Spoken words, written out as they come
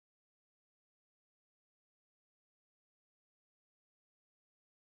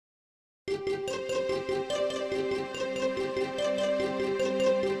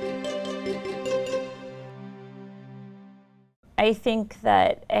I think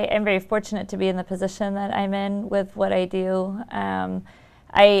that I'm very fortunate to be in the position that I'm in with what I do.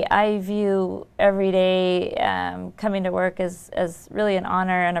 I view every day coming to work as really an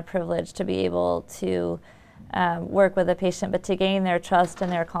honor and a privilege to be able to work with a patient, but to gain their trust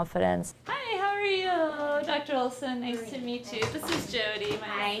and their confidence. Hi, how are you, Dr. Olson? Nice to meet you. This is Jody,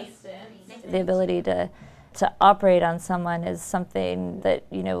 my assistant. The ability to operate on someone is something that,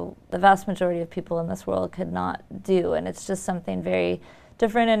 you know, the vast majority of people in this world could not do, and it's just something very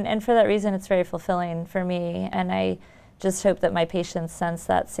different, and for that reason it's very fulfilling for me, and I just hope that my patients sense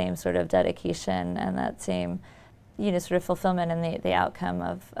that same sort of dedication and that same, you know, sort of fulfillment in the outcome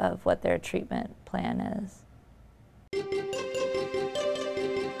of what their treatment plan is.